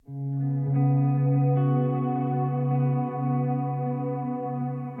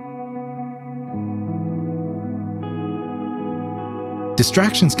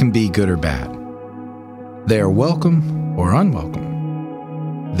Distractions can be good or bad. They are welcome or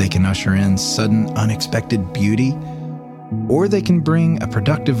unwelcome. They can usher in sudden, unexpected beauty, or they can bring a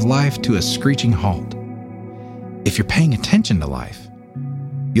productive life to a screeching halt. If you're paying attention to life,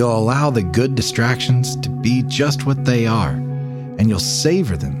 you'll allow the good distractions to be just what they are, and you'll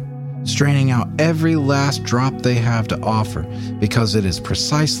savor them, straining out every last drop they have to offer, because it is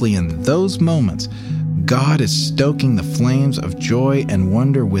precisely in those moments God is stoking the flames of joy and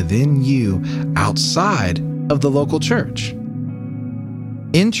wonder within you outside of the local church.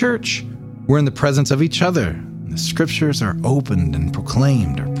 In church, we're in the presence of each other. The scriptures are opened and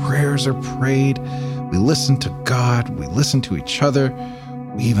proclaimed. Our prayers are prayed. We listen to God. We listen to each other.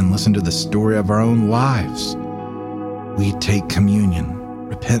 We even listen to the story of our own lives. We take communion,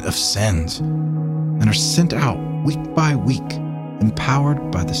 repent of sins, and are sent out week by week,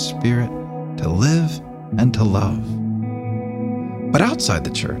 empowered by the Spirit to live and to love. But outside the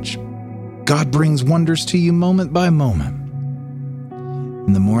church, God brings wonders to you moment by moment.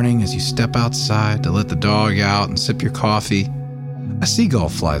 In the morning, as you step outside to let the dog out and sip your coffee, a seagull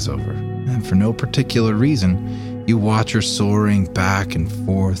flies over, and for no particular reason, you watch her soaring back and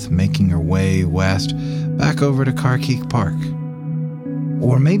forth, making her way west, back over to Carkeek Park.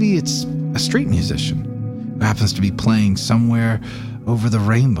 Or maybe it's a street musician who happens to be playing somewhere over the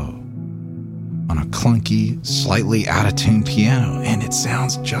rainbow on a clunky, slightly out-of-tune piano, and it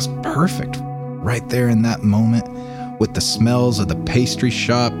sounds just perfect right there in that moment, with the smells of the pastry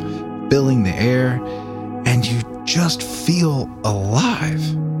shop filling the air, and you just feel alive.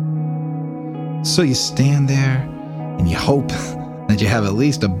 So you stand there and you hope that you have at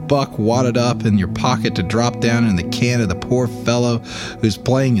least $1 wadded up in your pocket to drop down in the can of the poor fellow who's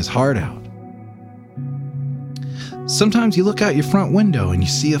playing his heart out. Sometimes you look out your front window and you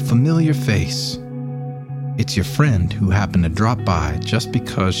see a familiar face. It's your friend who happened to drop by just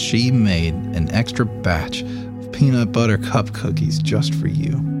because she made an extra batch of peanut butter cup cookies just for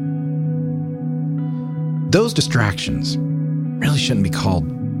you. Those distractions really shouldn't be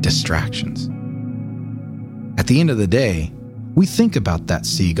called distractions. At the end of the day, we think about that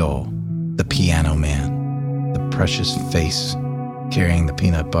seagull, the piano man, the precious face carrying the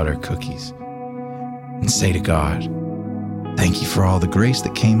peanut butter cookies, and say to God, "Thank you for all the grace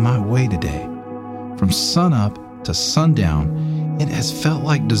that came my way today. From sunup to sundown, it has felt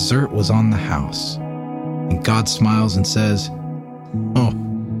like dessert was on the house." And God smiles and says, "Oh,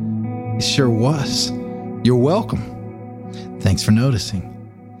 it sure was. You're welcome. Thanks for noticing.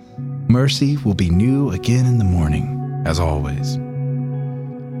 Mercy will be new again in the morning, as always."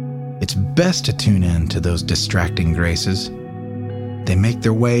 It's best to tune in to those distracting graces. They make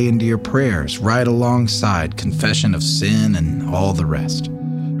their way into your prayers right alongside confession of sin and all the rest.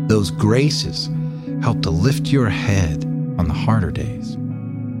 Those graces help to lift your head on the harder days.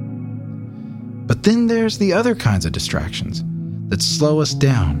 But then there's the other kinds of distractions that slow us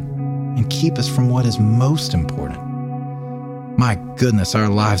down and keep us from what is most important. My goodness, our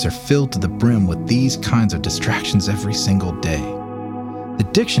lives are filled to the brim with these kinds of distractions every single day. The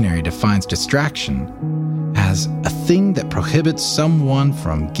dictionary defines distraction as a thing that prohibits someone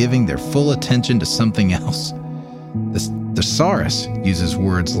from giving their full attention to something else. The thesaurus uses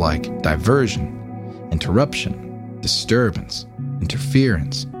words like diversion, interruption, disturbance,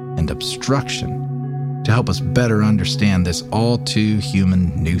 interference, and obstruction to help us better understand this all too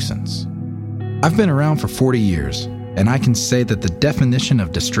human nuisance. I've been around for 40 years, and I can say that the definition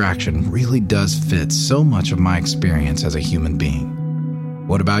of distraction really does fit so much of my experience as a human being.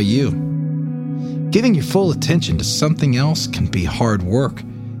 What about you? Giving your full attention to something else can be hard work,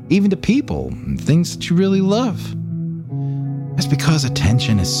 even to people and things that you really love. That's because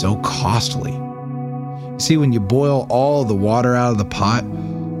attention is so costly. See, when you boil all the water out of the pot,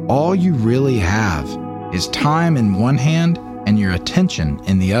 all you really have is time in one hand and your attention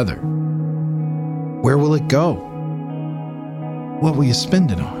in the other. Where will it go? What will you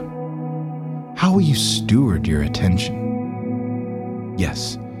spend it on? How will you steward your attention?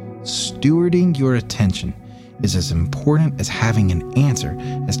 Yes, stewarding your attention is as important as having an answer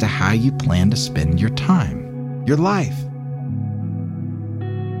as to how you plan to spend your time, your life.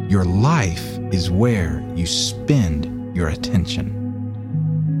 Your life is where you spend your attention.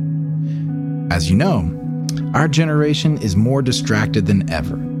 As you know, our generation is more distracted than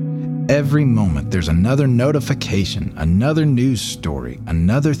ever. Every moment there's another notification, another news story,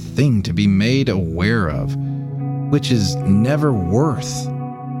 another thing to be made aware of, which is never worth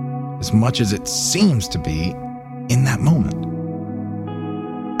as much as it seems to be in that moment.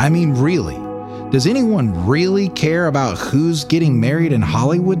 I mean, really, does anyone really care about who's getting married in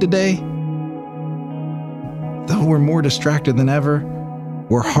Hollywood today? Though we're more distracted than ever,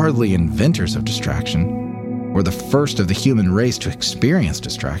 We're hardly inventors of distraction. We're the first of the human race to experience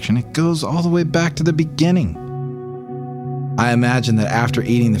distraction. It goes all the way back to the beginning. I imagine that after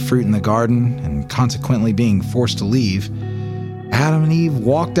eating the fruit in the garden and consequently being forced to leave, Adam and Eve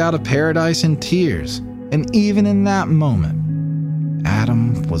walked out of paradise in tears. And even in that moment,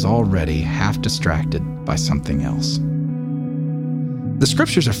 Adam was already half distracted by something else. The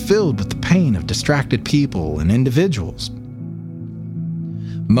scriptures are filled with the pain of distracted people and individuals.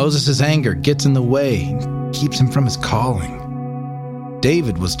 Moses' anger gets in the way and keeps him from his calling.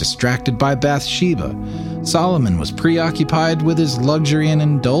 David was distracted by Bathsheba. Solomon was preoccupied with his luxury and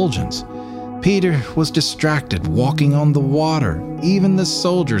indulgence. Peter was distracted walking on the water. Even the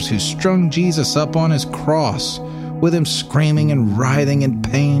soldiers who strung Jesus up on his cross, with him screaming and writhing in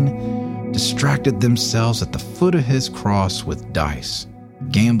pain, distracted themselves at the foot of his cross with dice,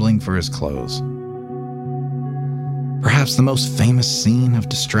 gambling for his clothes. Perhaps the most famous scene of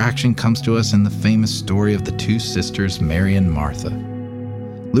distraction comes to us in the famous story of the two sisters, Mary and Martha.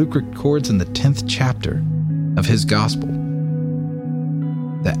 Luke records in the 10th chapter of his gospel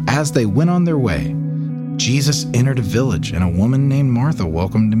that as they went on their way, Jesus entered a village and a woman named Martha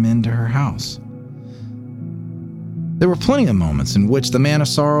welcomed him into her house. There were plenty of moments in which the man of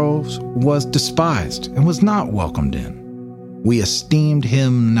sorrows was despised and was not welcomed in. We esteemed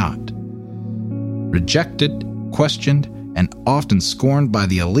him not. Rejected, questioned, and often scorned by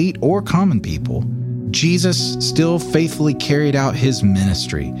the elite or common people, Jesus still faithfully carried out his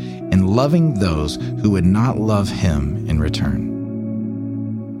ministry in loving those who would not love him in return.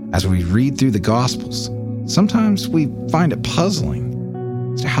 As we read through the Gospels, sometimes we find it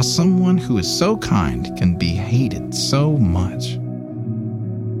puzzling as to how someone who is so kind can be hated so much.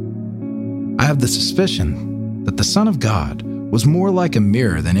 I have the suspicion that the Son of God was more like a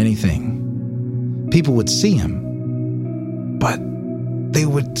mirror than anything. People would see him, but they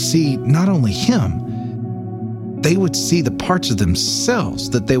would see not only him, they would see the parts of themselves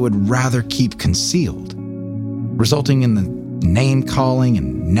that they would rather keep concealed, resulting in the name-calling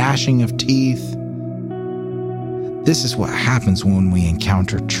and gnashing of teeth. This is what happens when we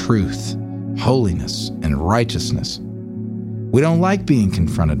encounter truth, holiness, and righteousness. We don't like being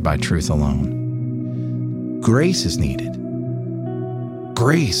confronted by truth alone. Grace is needed.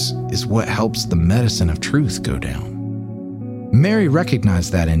 Grace is what helps the medicine of truth go down. Mary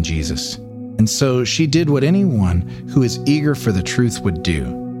recognized that in Jesus, and so she did what anyone who is eager for the truth would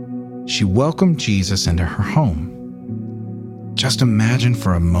do. She welcomed Jesus into her home. Just imagine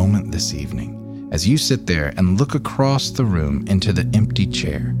for a moment this evening as you sit there and look across the room into the empty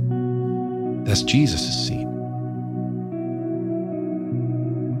chair. That's Jesus' seat.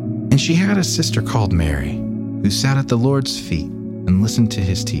 And she had a sister called Mary who sat at the Lord's feet and listened to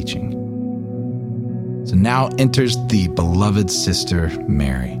his teaching. So now enters the beloved sister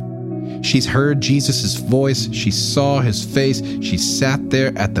Mary. She's heard Jesus' voice. She saw his face. She sat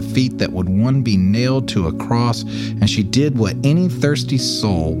there at the feet that would one be nailed to a cross, and she did what any thirsty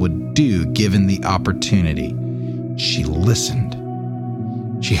soul would do given the opportunity. She listened.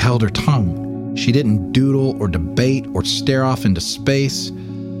 She held her tongue. She didn't doodle or debate or stare off into space.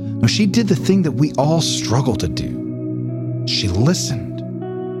 No, she did the thing that we all struggle to do. She listened.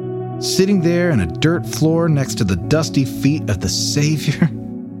 Sitting there on a dirt floor next to the dusty feet of the Savior,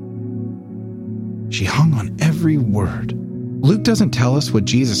 she hung on every word. Luke doesn't tell us what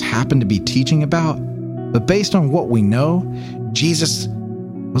Jesus happened to be teaching about, but based on what we know, Jesus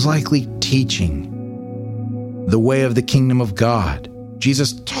was likely teaching the way of the kingdom of God.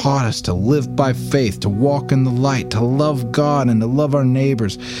 Jesus taught us to live by faith, to walk in the light, to love God and to love our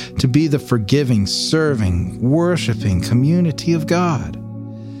neighbors, to be the forgiving, serving, worshiping community of God.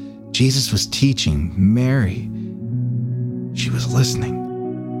 Jesus was teaching Mary. She was listening.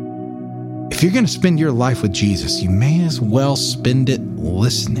 If you're going to spend your life with Jesus, you may as well spend it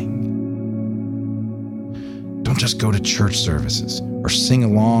listening. Don't just go to church services or sing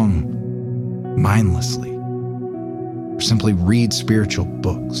along mindlessly or simply read spiritual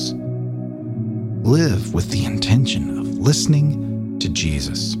books. Live with the intention of listening to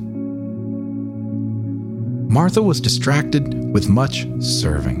Jesus. Martha was distracted with much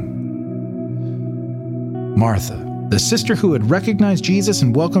serving. Martha, the sister who had recognized Jesus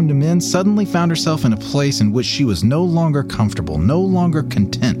and welcomed him in, suddenly found herself in a place in which she was no longer comfortable, no longer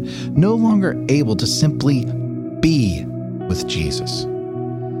content, no longer able to simply be with Jesus.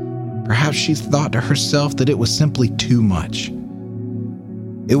 Perhaps she thought to herself that it was simply too much.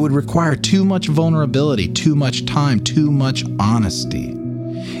 It would require too much vulnerability, too much time, too much honesty.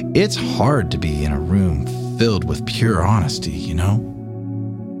 It's hard to be in a room filled with pure honesty, you know?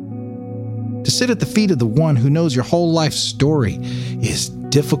 To sit at the feet of the one who knows your whole life story is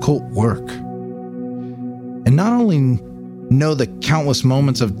difficult work. And not only know the countless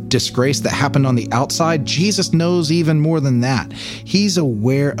moments of disgrace that happened on the outside, Jesus knows even more than that. He's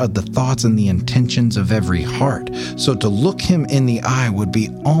aware of the thoughts and the intentions of every heart. So to look him in the eye would be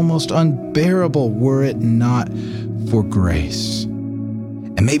almost unbearable were it not for grace.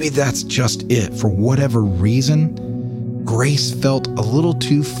 And maybe that's just it. For whatever reason, grace felt a little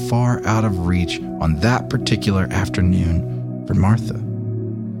too far out of reach on that particular afternoon for Martha.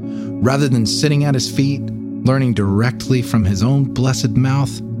 Rather than sitting at his feet, learning directly from his own blessed mouth,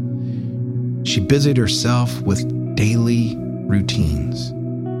 she busied herself with daily routines.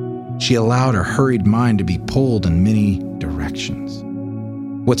 She allowed her hurried mind to be pulled in many directions.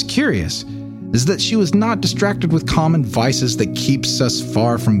 What's curious is that she was not distracted with common vices that keeps us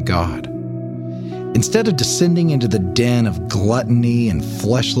far from God. Instead of descending into the den of gluttony and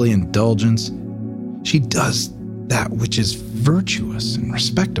fleshly indulgence, she does that which is virtuous and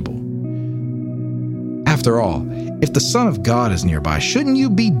respectable. After all, if the Son of God is nearby, shouldn't you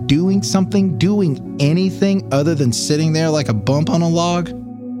be doing something, doing anything other than sitting there like a bump on a log?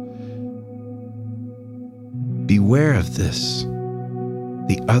 Beware of this.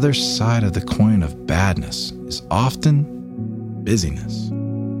 The other side of the coin of badness is often busyness.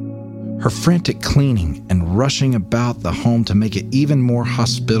 Her frantic cleaning and rushing about the home to make it even more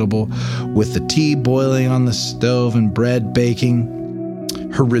hospitable, with the tea boiling on the stove and bread baking,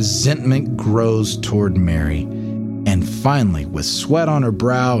 her resentment grows toward Mary, and finally, with sweat on her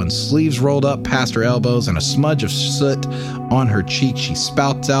brow and sleeves rolled up past her elbows and a smudge of soot on her cheek, she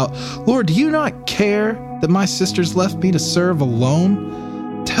spouts out, "Lord, do you not care that my sister's left me to serve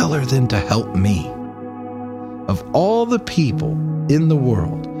alone? Tell her then to help me." Of all the people in the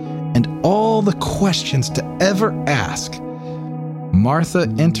world and all the questions to ever ask, Martha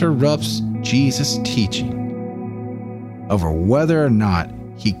interrupts Jesus' teaching over whether or not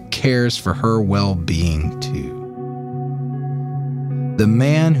he cares for her well-being too. The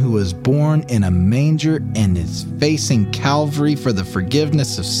man who was born in a manger and is facing Calvary for the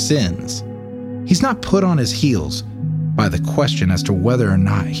forgiveness of sins, he's not put on his heels by the question as to whether or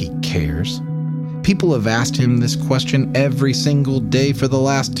not he cares. People have asked him this question every single day for the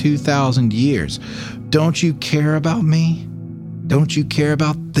last 2,000 years. Don't you care about me? Don't you care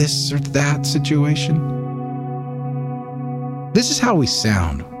about this or that situation? This is how we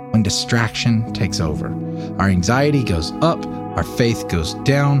sound when distraction takes over. Our anxiety goes up, our faith goes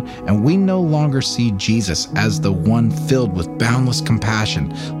down, and we no longer see Jesus as the one filled with boundless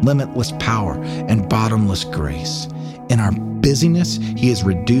compassion, limitless power, and bottomless grace. In our busyness, he is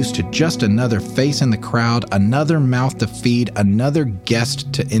reduced to just another face in the crowd, another mouth to feed, another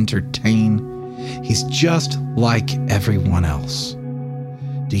guest to entertain. He's just like everyone else.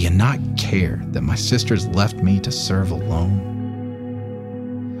 Do you not care that my sister's left me to serve alone?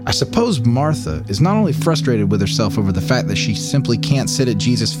 I suppose Martha is not only frustrated with herself over the fact that she simply can't sit at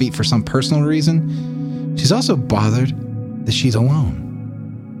Jesus' feet for some personal reason, she's also bothered that she's alone.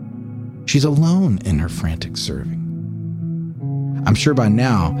 She's alone in her frantic serving. I'm sure by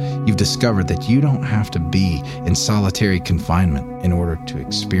now you've discovered that you don't have to be in solitary confinement in order to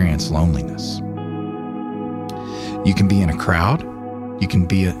experience loneliness. You can be in a crowd. You can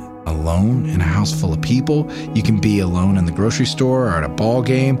be alone in a house full of people. You can be alone in the grocery store or at a ball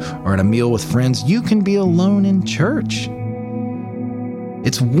game or at a meal with friends. You can be alone in church.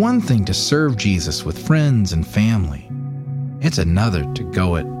 It's one thing to serve Jesus with friends and family. It's another to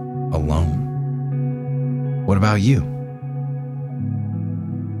go it alone. What about you?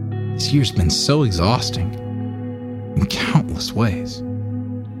 This year's been so exhausting in countless ways.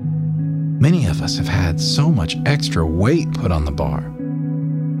 Many of us have had so much extra weight put on the bar.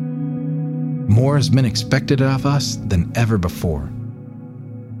 More has been expected of us than ever before.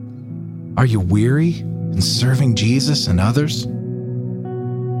 Are you weary in serving Jesus and others?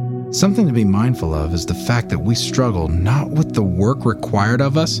 Something to be mindful of is the fact that we struggle not with the work required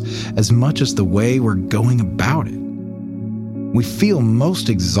of us as much as the way we're going about it. We feel most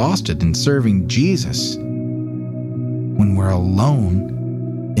exhausted in serving Jesus when we're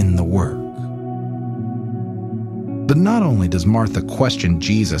alone in the work. But not only does Martha question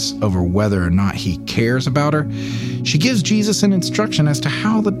Jesus over whether or not he cares about her, she gives Jesus an instruction as to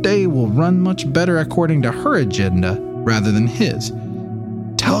how the day will run much better according to her agenda rather than his.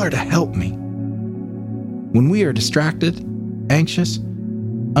 Tell her to help me. When we are distracted, anxious,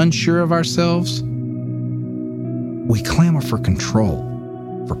 unsure of ourselves, we clamor for control,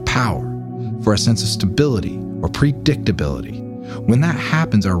 for power, for a sense of stability or predictability. When that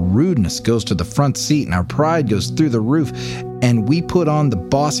happens, our rudeness goes to the front seat and our pride goes through the roof, and we put on the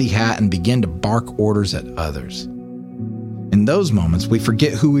bossy hat and begin to bark orders at others. In those moments, we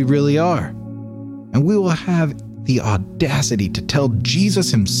forget who we really are, and we will have the audacity to tell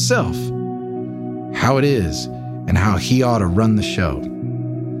Jesus himself how it is and how he ought to run the show.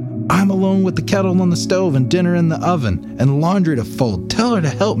 I'm alone with the kettle on the stove and dinner in the oven and laundry to fold. Tell her to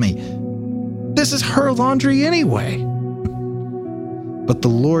help me. This is her laundry anyway. But the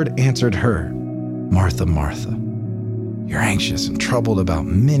Lord answered her, Martha, Martha, you're anxious and troubled about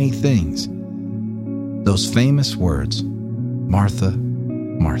many things. Those famous words, Martha,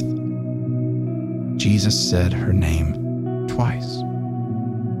 Martha. Jesus said her name twice.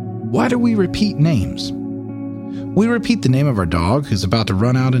 Why do we repeat names? We repeat the name of our dog who's about to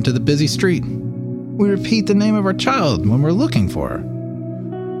run out into the busy street. We repeat the name of our child when we're looking for her.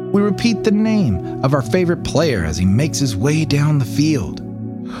 We repeat the name of our favorite player as he makes his way down the field.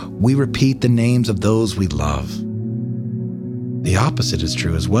 We repeat the names of those we love. The opposite is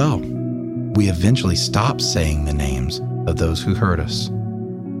true as well. We eventually stop saying the names of those who hurt us,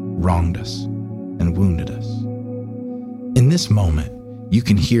 wronged us, and wounded us. In this moment, you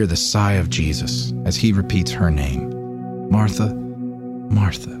can hear the sigh of Jesus as he repeats her name, Martha,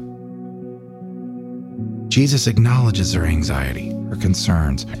 Martha. Jesus acknowledges her anxiety, her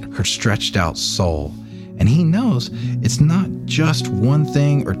concerns, her stretched out soul, and he knows it's not just one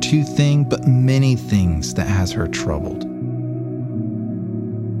thing or two things, but many things that has her troubled.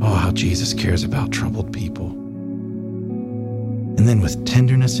 Oh, how Jesus cares about troubled people. And then with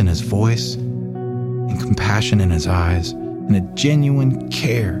tenderness in his voice and compassion in his eyes and a genuine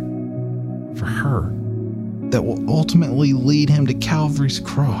care for her that will ultimately lead him to Calvary's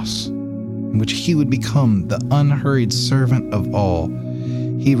cross, in which he would become the unhurried servant of all,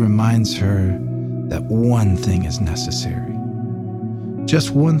 he reminds her that one thing is necessary.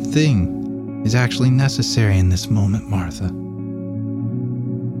 Just one thing is actually necessary in this moment, Martha.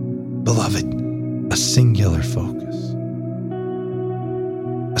 Beloved, a singular focus,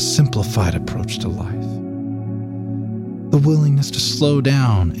 a simplified approach to life, the willingness to slow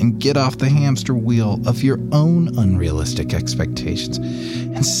down and get off the hamster wheel of your own unrealistic expectations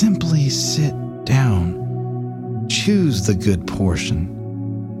and simply sit down. Choose the good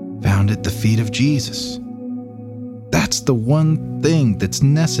portion found at the feet of Jesus. That's the one thing that's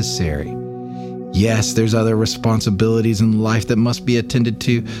necessary. Yes, there's other responsibilities in life that must be attended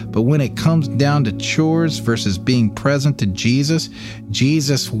to, but when it comes down to chores versus being present to Jesus,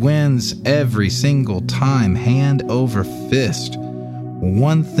 Jesus wins every single time, hand over fist.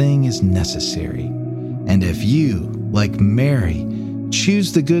 One thing is necessary, and if you, like Mary,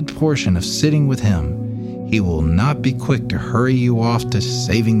 choose the good portion of sitting with him, he will not be quick to hurry you off to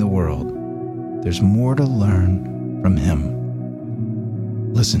saving the world. There's more to learn from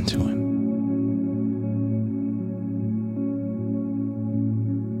him. Listen to him.